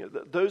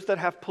 those that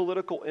have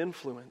political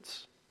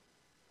influence.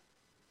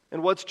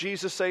 And what's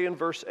Jesus say in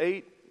verse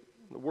 8?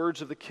 The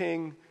words of the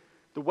King,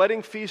 "The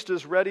wedding feast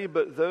is ready,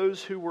 but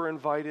those who were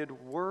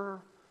invited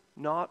were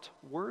not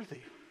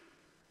worthy."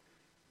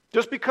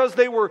 Just because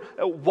they were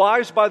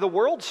wise by the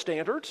world's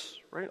standards,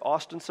 right?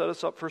 Austin set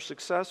us up for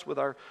success with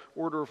our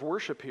order of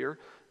worship here.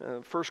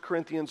 1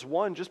 Corinthians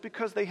 1, just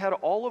because they had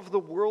all of the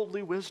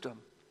worldly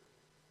wisdom,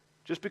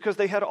 just because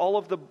they had all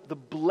of the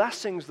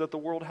blessings that the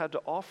world had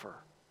to offer,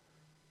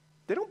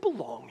 they don't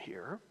belong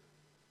here.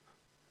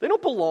 They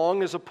don't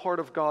belong as a part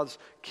of God's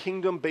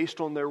kingdom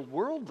based on their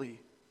worldly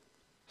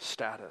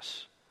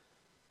status.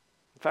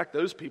 In fact,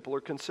 those people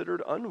are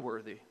considered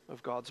unworthy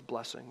of God's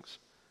blessings.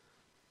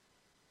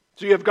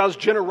 So you have God's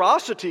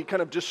generosity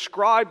kind of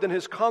described in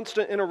His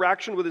constant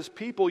interaction with His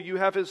people. You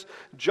have His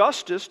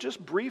justice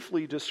just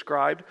briefly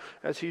described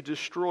as He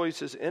destroys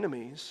His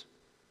enemies.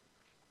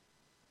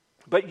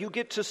 But you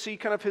get to see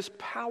kind of His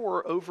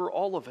power over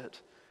all of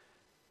it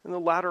in the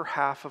latter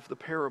half of the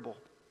parable.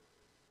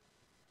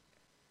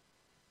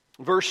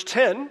 Verse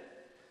 10,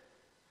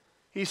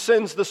 He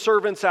sends the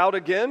servants out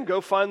again.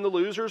 Go find the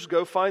losers,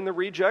 go find the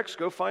rejects,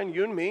 go find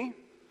you and me.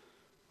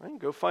 Right?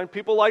 Go find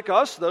people like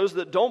us, those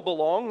that don't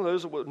belong,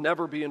 those that will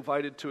never be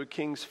invited to a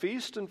king's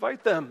feast.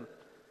 Invite them.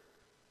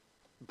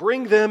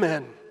 Bring them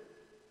in.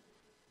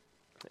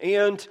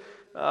 And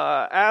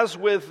as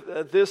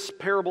with this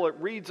parable, it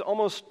reads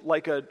almost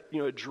like a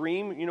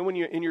dream. You know when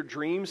you're in your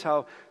dreams,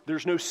 how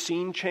there's no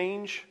scene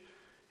change?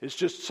 It's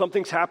just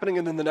something's happening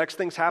and then the next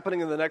thing's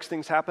happening and the next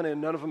thing's happening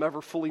and none of them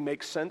ever fully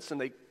make sense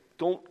and they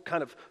don't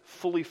kind of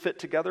fully fit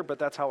together, but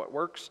that's how it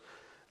works.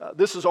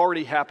 This has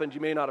already happened.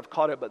 You may not have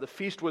caught it, but the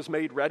feast was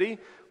made ready,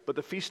 but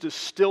the feast is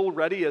still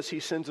ready as He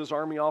sends His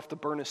army off to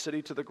burn a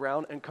city to the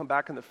ground and come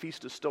back and the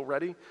feast is still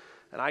ready.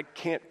 And I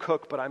can't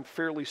cook, but I'm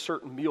fairly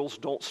certain meals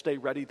don't stay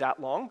ready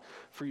that long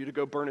for you to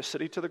go burn a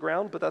city to the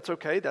ground, but that's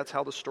okay. That's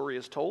how the story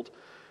is told.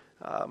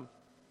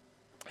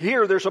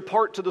 Here, there's a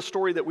part to the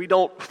story that we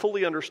don't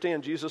fully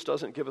understand. Jesus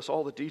doesn't give us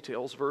all the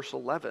details. Verse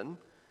 11.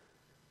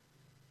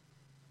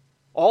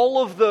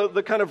 All of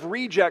the kind of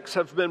rejects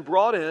have been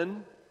brought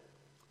in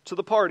to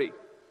the party.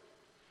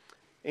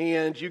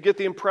 And you get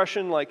the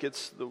impression like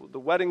it's the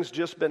wedding's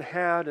just been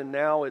had and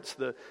now it's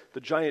the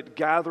giant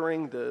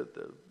gathering, the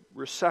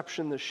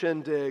reception, the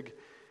shindig.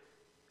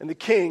 And the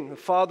king, the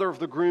father of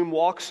the groom,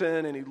 walks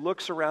in and he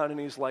looks around and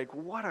he's like,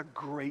 what a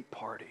great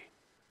party.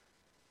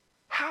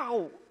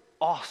 How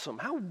awesome,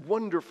 how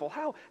wonderful,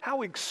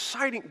 how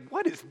exciting.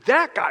 What is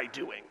that guy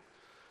doing?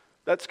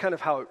 That's kind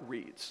of how it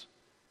reads.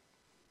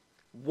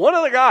 One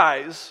of the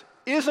guys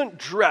isn't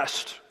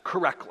dressed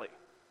correctly.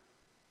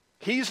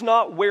 He's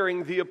not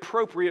wearing the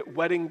appropriate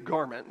wedding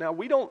garment. Now,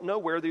 we don't know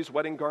where these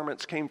wedding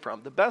garments came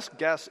from. The best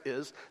guess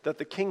is that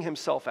the king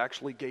himself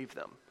actually gave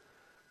them.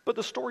 But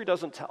the story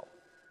doesn't tell.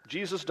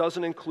 Jesus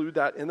doesn't include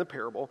that in the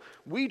parable.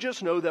 We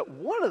just know that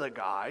one of the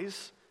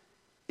guys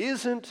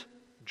isn't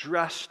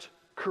dressed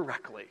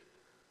correctly.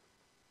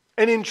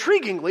 And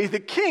intriguingly, the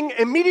king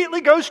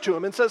immediately goes to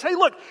him and says, hey,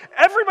 look,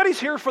 everybody's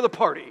here for the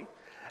party.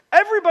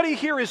 Everybody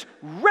here is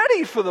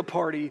ready for the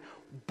party,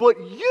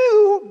 but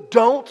you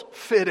don't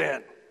fit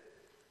in.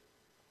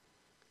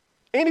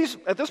 And he's,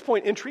 at this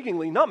point,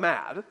 intriguingly, not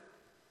mad.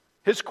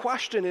 His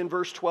question in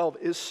verse 12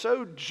 is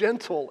so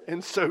gentle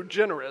and so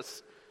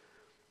generous.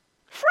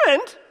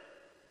 Friend,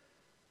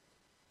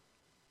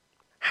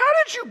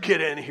 how did you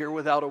get in here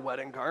without a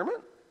wedding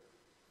garment?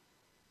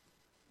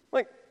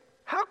 Like,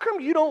 how come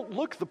you don't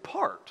look the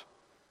part?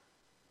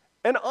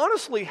 And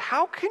honestly,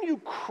 how can you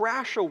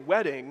crash a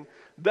wedding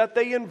that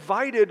they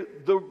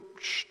invited the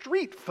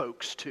street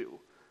folks to?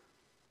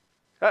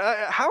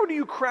 How do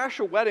you crash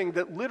a wedding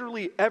that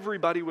literally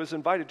everybody was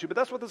invited to? But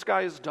that's what this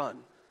guy has done.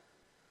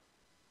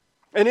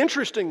 And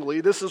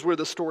interestingly, this is where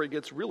the story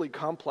gets really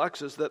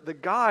complex, is that the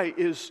guy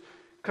is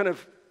kind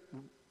of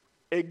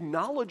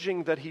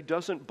acknowledging that he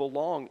doesn't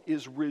belong,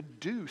 is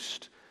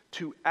reduced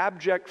to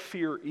abject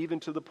fear, even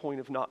to the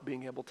point of not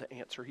being able to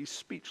answer. He's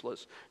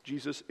speechless.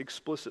 Jesus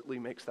explicitly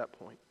makes that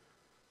point.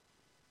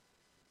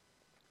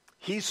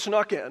 He's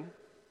snuck in.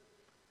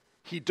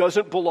 He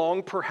doesn't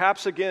belong.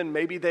 Perhaps, again,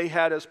 maybe they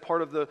had, as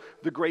part of the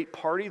great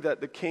party, that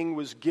the king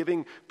was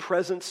giving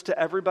presents to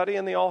everybody,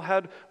 and they all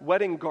had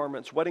wedding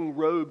garments, wedding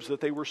robes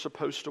that they were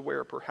supposed to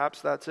wear.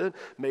 Perhaps that's it.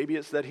 Maybe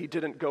it's that he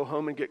didn't go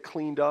home and get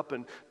cleaned up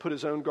and put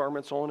his own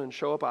garments on and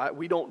show up.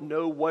 We don't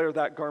know where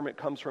that garment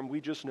comes from.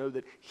 We just know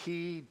that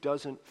he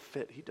doesn't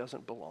fit. He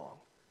doesn't belong.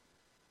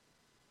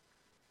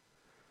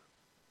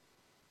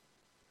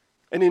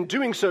 And in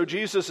doing so,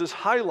 Jesus is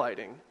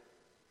highlighting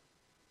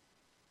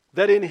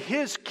that in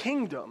his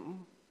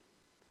kingdom,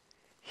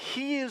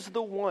 he is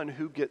the one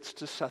who gets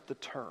to set the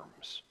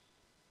terms.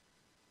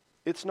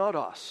 It's not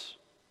us.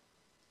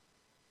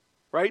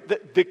 Right?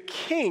 The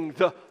king,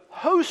 the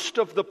host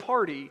of the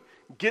party,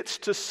 gets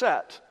to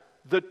set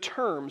the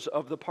terms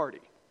of the party.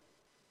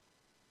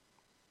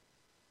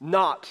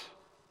 Not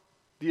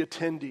the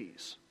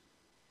attendees.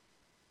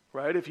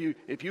 Right? If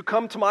you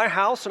come to my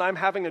house and I'm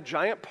having a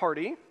giant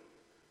party,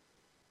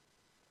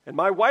 and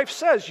my wife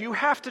says you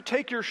have to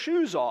take your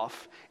shoes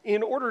off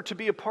in order to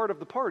be a part of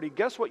the party,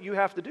 guess what you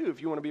have to do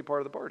if you want to be a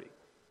part of the party?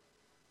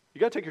 You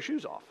got to take your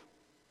shoes off.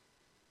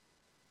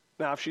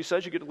 Now, if she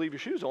says you get to leave your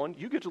shoes on,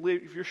 you get to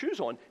leave your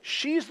shoes on.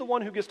 She's the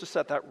one who gets to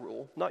set that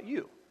rule, not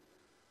you.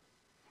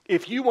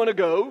 If you want to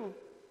go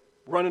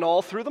running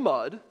all through the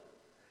mud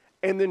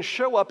and then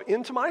show up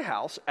into my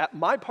house at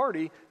my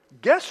party,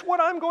 guess what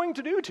I'm going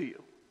to do to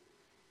you?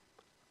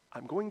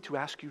 I'm going to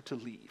ask you to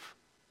leave.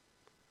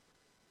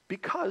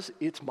 Because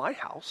it's my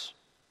house,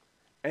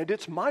 and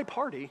it's my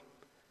party,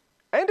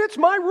 and it's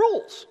my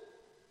rules.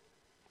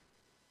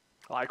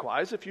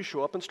 Likewise, if you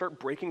show up and start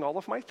breaking all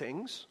of my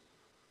things,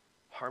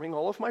 harming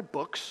all of my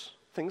books,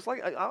 things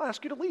like, I'll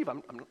ask you to leave.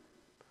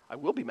 I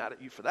will be mad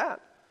at you for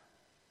that.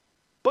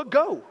 But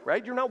go,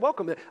 right? You're not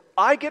welcome.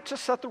 I get to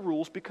set the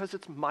rules because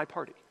it's my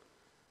party.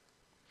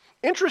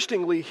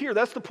 Interestingly, here,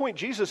 that's the point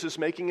Jesus is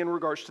making in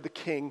regards to the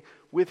king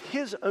with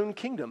his own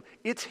kingdom.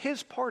 It's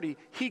his party.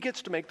 He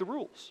gets to make the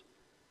rules.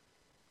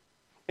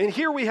 And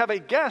here we have a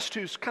guest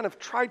who's kind of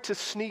tried to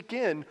sneak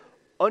in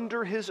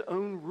under his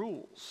own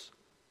rules.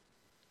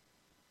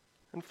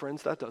 And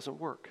friends, that doesn't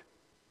work.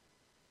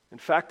 In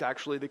fact,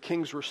 actually, the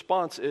king's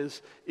response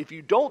is, if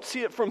you don't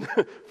see it from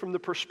the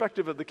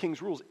perspective of the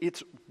king's rules,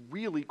 it's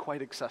really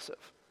quite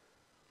excessive.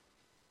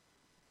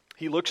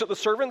 He looks at the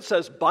servant,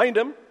 says, bind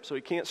him so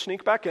he can't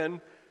sneak back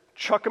in,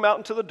 chuck him out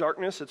into the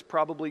darkness. It's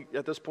probably,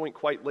 at this point,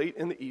 quite late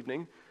in the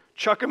evening.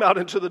 Chuck him out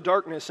into the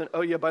darkness, and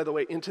oh yeah, by the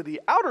way, into the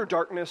outer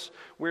darkness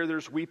where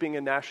there's weeping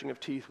and gnashing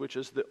of teeth, which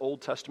is the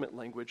Old Testament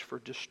language for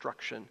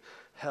destruction,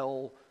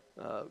 hell,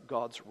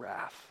 God's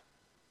wrath.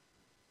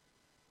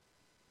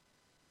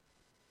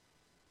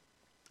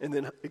 And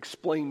then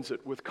explains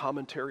it with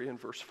commentary in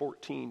verse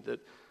 14 that,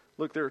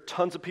 look, there are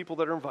tons of people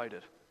that are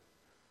invited,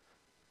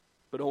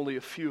 but only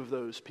a few of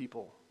those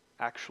people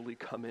actually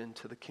come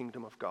into the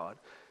kingdom of God.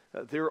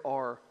 There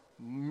are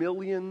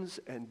millions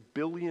and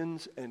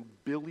billions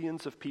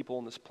of people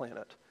on this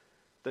planet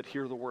that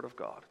hear the word of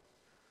God,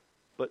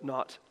 but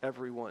not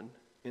everyone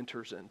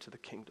enters into the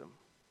kingdom.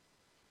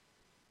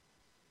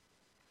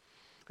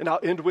 And I'll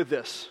end with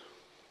this.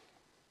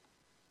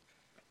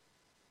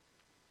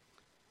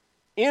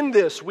 In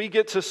this, we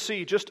get to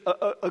see just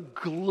a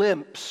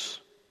glimpse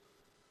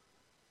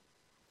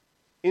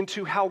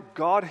into how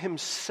God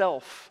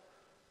himself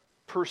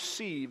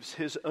perceives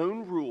his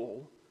own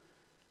rule,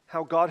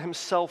 how God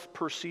himself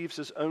perceives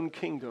his own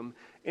kingdom.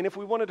 And if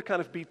we wanted to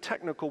kind of be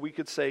technical, we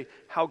could say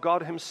how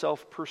God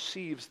himself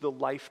perceives the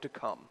life to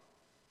come.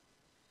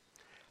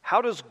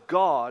 How does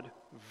God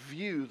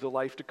view the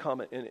life to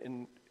come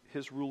in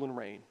his rule and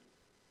reign?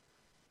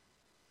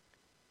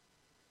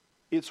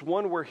 It's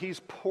one where he's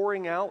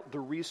pouring out the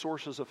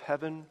resources of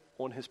heaven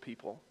on his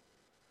people.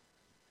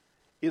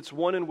 It's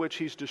one in which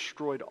he's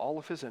destroyed all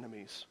of his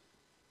enemies.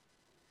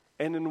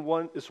 And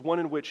it's one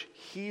in which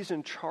he's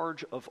in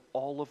charge of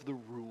all of the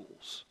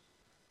rules,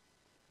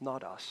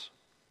 not us.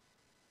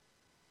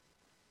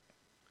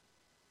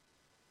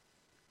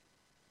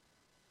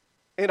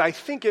 And I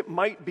think it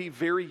might be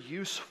very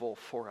useful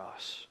for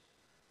us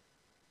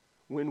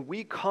when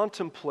we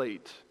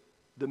contemplate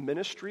the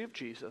ministry of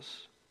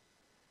Jesus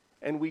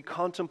and we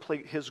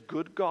contemplate his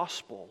good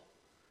gospel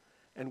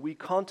and we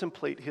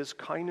contemplate his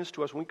kindness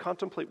to us, when we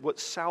contemplate what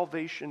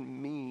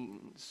salvation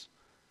means,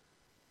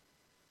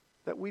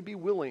 that we be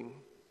willing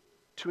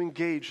to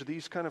engage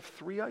these kind of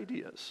three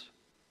ideas.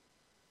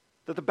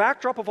 That the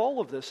backdrop of all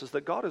of this is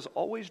that God is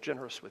always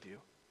generous with you.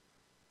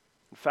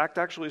 In fact,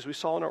 actually, as we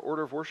saw in our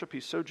order of worship,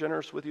 He's so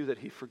generous with you that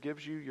He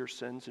forgives you your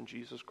sins in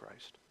Jesus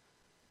Christ.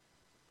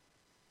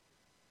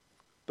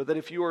 But that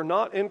if you are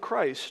not in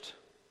Christ,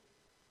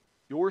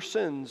 your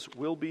sins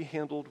will be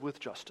handled with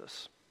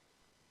justice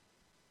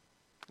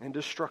and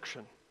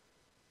destruction.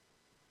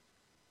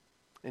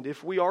 And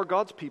if we are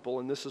God's people,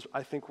 and this is,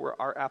 I think, where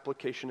our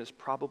application is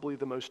probably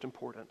the most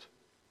important,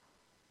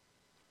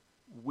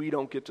 we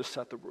don't get to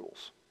set the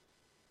rules.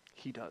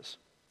 He does.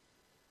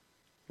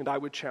 And I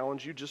would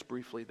challenge you just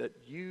briefly that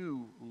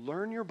you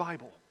learn your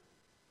Bible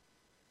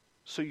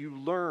so you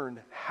learn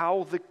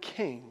how the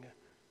king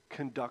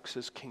conducts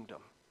his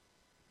kingdom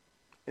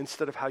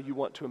instead of how you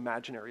want to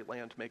imaginary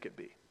land make it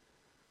be.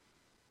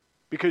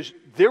 Because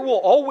there will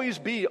always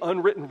be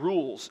unwritten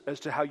rules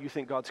as to how you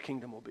think God's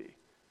kingdom will be.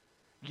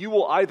 You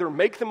will either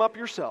make them up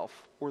yourself,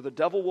 or the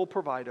devil will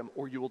provide them,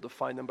 or you will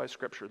define them by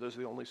Scripture. Those are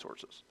the only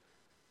sources.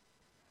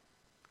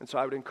 And so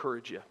I would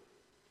encourage you,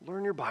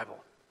 learn your Bible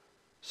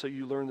so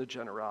you learn the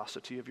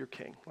generosity of your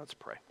King. Let's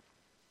pray.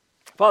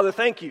 Father,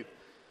 thank you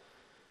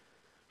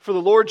for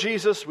the Lord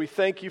Jesus. We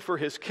thank you for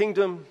His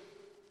kingdom.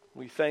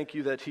 We thank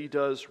you that He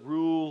does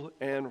rule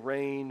and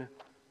reign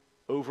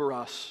over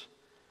us.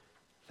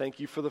 Thank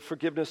you for the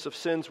forgiveness of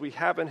sins we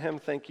have in Him.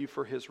 Thank you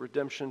for His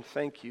redemption.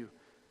 Thank you.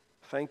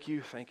 Thank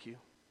you. Thank you.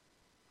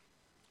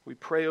 We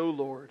pray, O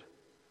Lord,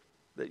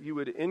 that you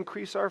would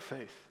increase our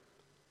faith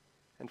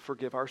and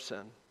forgive our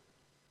sin.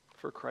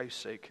 For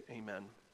Christ's sake, amen.